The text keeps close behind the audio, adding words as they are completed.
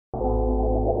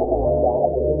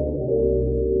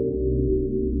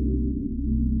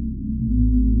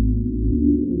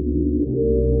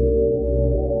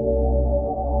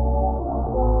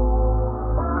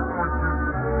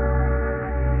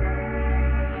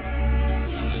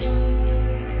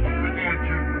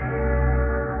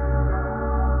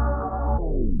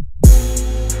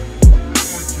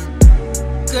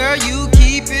Girl, you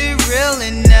keep it real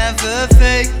and never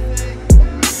fake.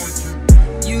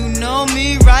 You know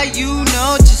me right, you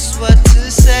know just what to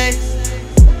say.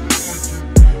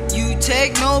 You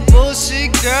take no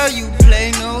bullshit, girl, you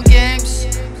play no games.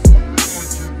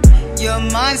 Your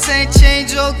mindset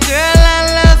change, oh girl,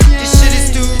 I love you. This shit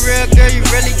is too real, girl, you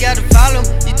really gotta follow.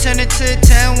 You turn it to a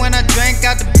 10 when I drank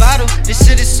out the bottle. This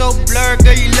shit is so blurred,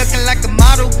 girl, you looking like a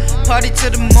model. Party to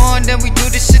the morning, then we do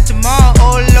this shit tomorrow.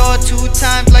 Oh Lord, 2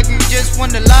 times like we just won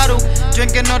the lotto.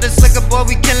 Drinking all this liquor, boy,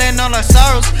 we killing all our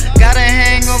sorrows. Got a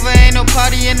hangover, ain't no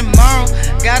party in tomorrow.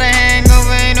 Got a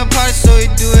hangover, ain't no party, so we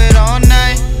do it all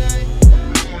night.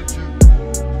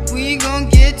 We gon'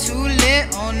 get too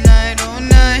lit all night, all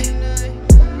night.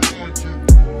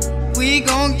 We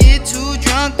gon' get too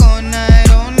drunk all night,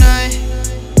 all night.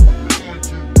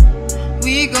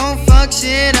 We gon' fuck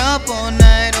shit up all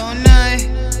night, all night.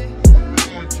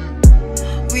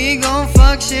 We gon'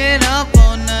 fuck shit up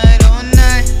all night, all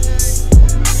night.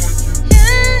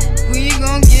 Yeah. We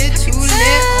gon' get too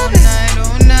lit all night,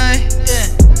 all night. Yeah.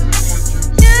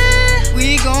 Yeah.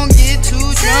 We gon' get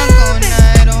too drunk all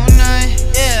night, all night.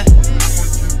 Yeah.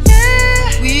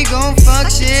 Yeah. We gon' fuck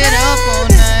shit up all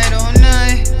night, all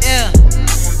night. Yeah.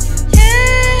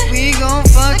 Yeah. We gon'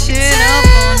 fuck shit up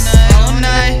all night, all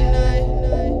night.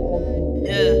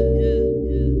 Yeah.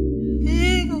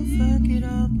 We gon' fuck it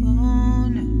up all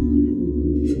night.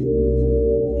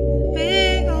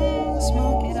 We gon'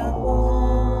 smoke it up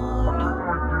all night.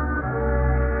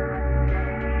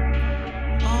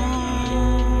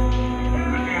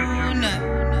 All night.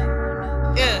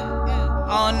 Yeah.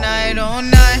 All night, all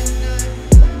night.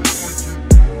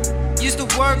 Used to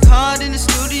work hard in the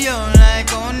studio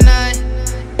like all night.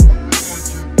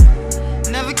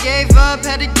 Never gave up,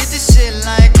 had to get this shit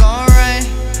like alright.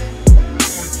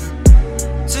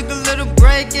 Took a little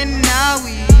break and now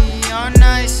we are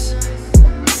nice.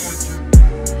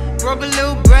 Broke a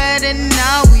little bread and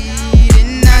now we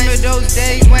eating nice. Remember those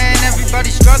days when everybody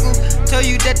struggled? Tell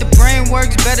you that the brain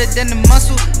works better than the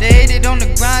muscle. They hated on the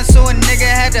grind, so a nigga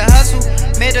had to hustle.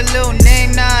 Made a little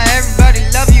name, now everybody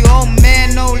love you. Oh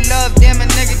man, no love, damn a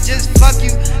nigga just fuck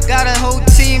you. Got a whole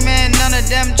team and none of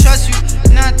them trust you.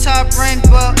 Not top rank,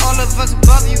 but all of us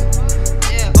above you.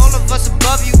 Yeah, all of us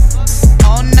above you.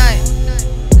 All night.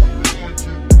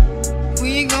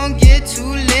 We gon' get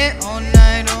too lit all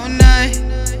night, all night.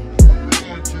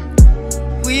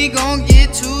 We gon'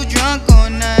 get too drunk all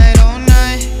night, all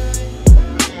night.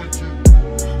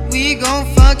 We gon'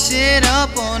 fuck shit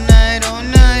up all night, all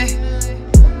night.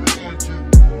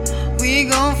 We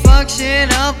gon' fuck shit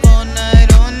up all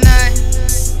night, all night.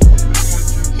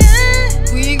 Yeah.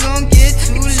 We gon'